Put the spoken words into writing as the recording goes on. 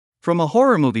From a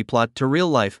horror movie plot to real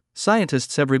life,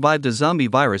 scientists have revived a zombie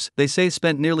virus they say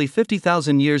spent nearly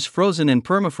 50,000 years frozen in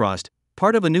permafrost,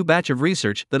 part of a new batch of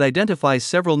research that identifies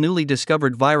several newly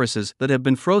discovered viruses that have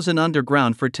been frozen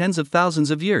underground for tens of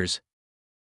thousands of years.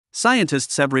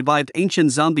 Scientists have revived ancient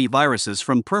zombie viruses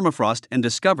from permafrost and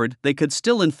discovered they could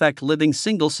still infect living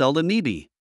single-celled amoebae.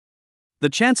 The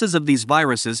chances of these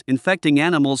viruses infecting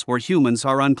animals or humans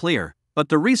are unclear, but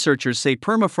the researchers say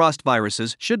permafrost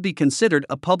viruses should be considered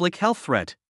a public health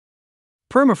threat.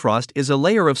 Permafrost is a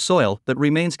layer of soil that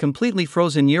remains completely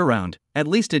frozen year-round, at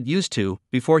least it used to,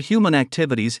 before human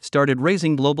activities started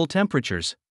raising global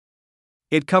temperatures.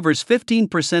 It covers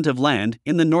 15% of land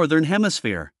in the northern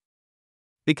hemisphere.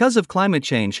 Because of climate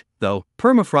change, though,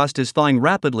 permafrost is thawing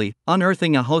rapidly,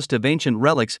 unearthing a host of ancient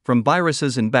relics from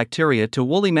viruses and bacteria to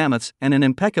woolly mammoths and an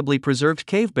impeccably preserved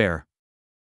cave bear.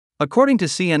 According to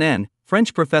CNN,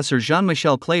 French professor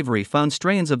Jean-Michel Claverie found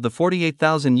strains of the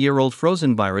 48,000-year-old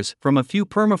frozen virus from a few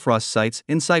permafrost sites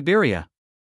in Siberia.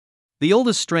 The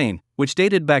oldest strain, which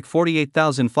dated back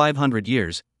 48,500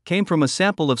 years, came from a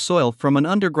sample of soil from an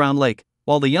underground lake,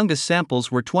 while the youngest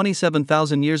samples were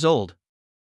 27,000 years old.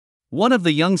 One of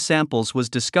the young samples was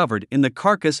discovered in the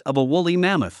carcass of a woolly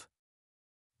mammoth.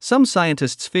 Some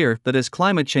scientists fear that as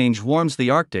climate change warms the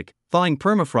Arctic, thawing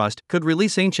permafrost could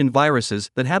release ancient viruses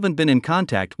that haven't been in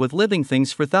contact with living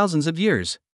things for thousands of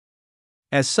years.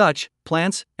 As such,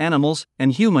 plants, animals,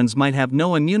 and humans might have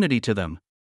no immunity to them.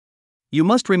 You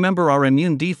must remember our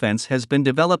immune defense has been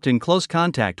developed in close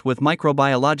contact with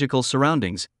microbiological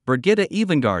surroundings, Birgitta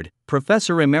Evengard,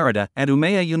 professor emerita at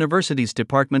Umeå University's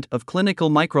Department of Clinical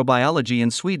Microbiology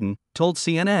in Sweden, told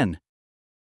CNN.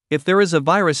 If there is a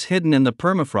virus hidden in the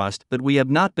permafrost that we have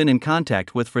not been in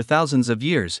contact with for thousands of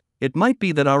years, it might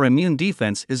be that our immune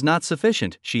defense is not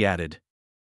sufficient, she added.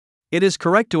 It is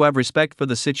correct to have respect for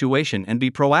the situation and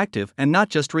be proactive and not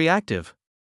just reactive.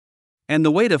 And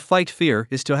the way to fight fear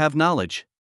is to have knowledge.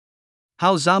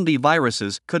 How zombie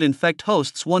viruses could infect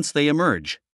hosts once they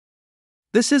emerge.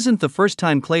 This isn't the first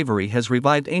time Claverie has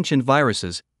revived ancient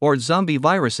viruses, or zombie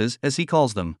viruses as he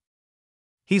calls them.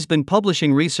 He's been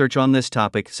publishing research on this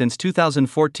topic since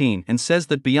 2014 and says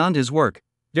that beyond his work,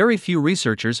 very few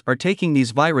researchers are taking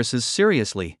these viruses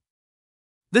seriously.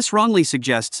 This wrongly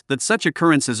suggests that such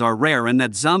occurrences are rare and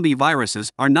that zombie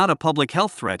viruses are not a public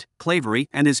health threat, Claverie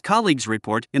and his colleagues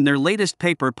report in their latest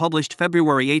paper published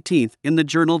February 18 in the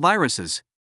journal Viruses.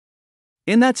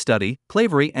 In that study,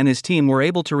 Claverie and his team were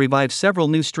able to revive several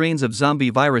new strains of zombie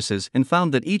viruses and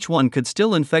found that each one could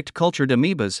still infect cultured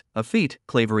amoebas, a feat,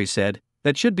 Claverie said,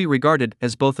 that should be regarded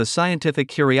as both a scientific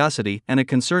curiosity and a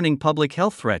concerning public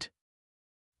health threat.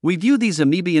 We view these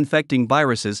amoeba-infecting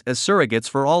viruses as surrogates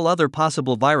for all other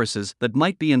possible viruses that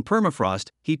might be in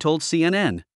permafrost, he told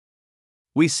CNN.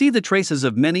 We see the traces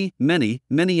of many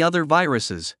other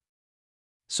viruses.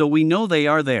 So we know they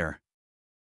are there.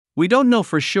 We don't know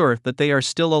for sure that they are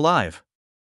still alive.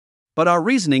 But our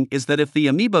reasoning is that if the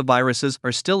amoeba viruses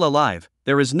are still alive,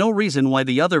 there is no reason why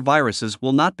the other viruses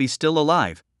will not be still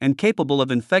alive and capable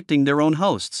of infecting their own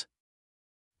hosts.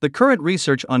 The current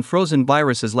research on frozen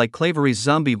viruses like Claverie's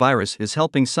zombie virus is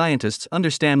helping scientists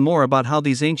understand more about how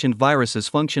these ancient viruses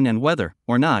function and whether,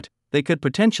 or not, they could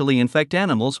potentially infect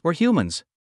animals or humans.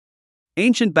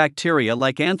 Ancient bacteria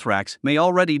like anthrax may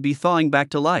already be thawing back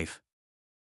to life.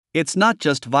 It's not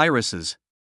just viruses.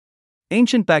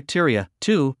 Ancient bacteria,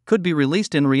 too, could be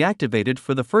released and reactivated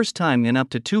for the first time in up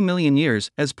to 2 million years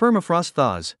as permafrost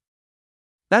thaws.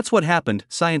 That's what happened,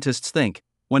 scientists think,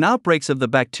 when outbreaks of the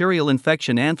bacterial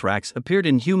infection anthrax appeared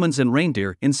in humans and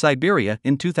reindeer in Siberia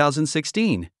in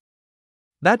 2016.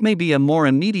 That may be a more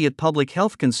immediate public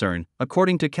health concern,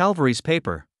 according to Claverie's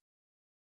paper.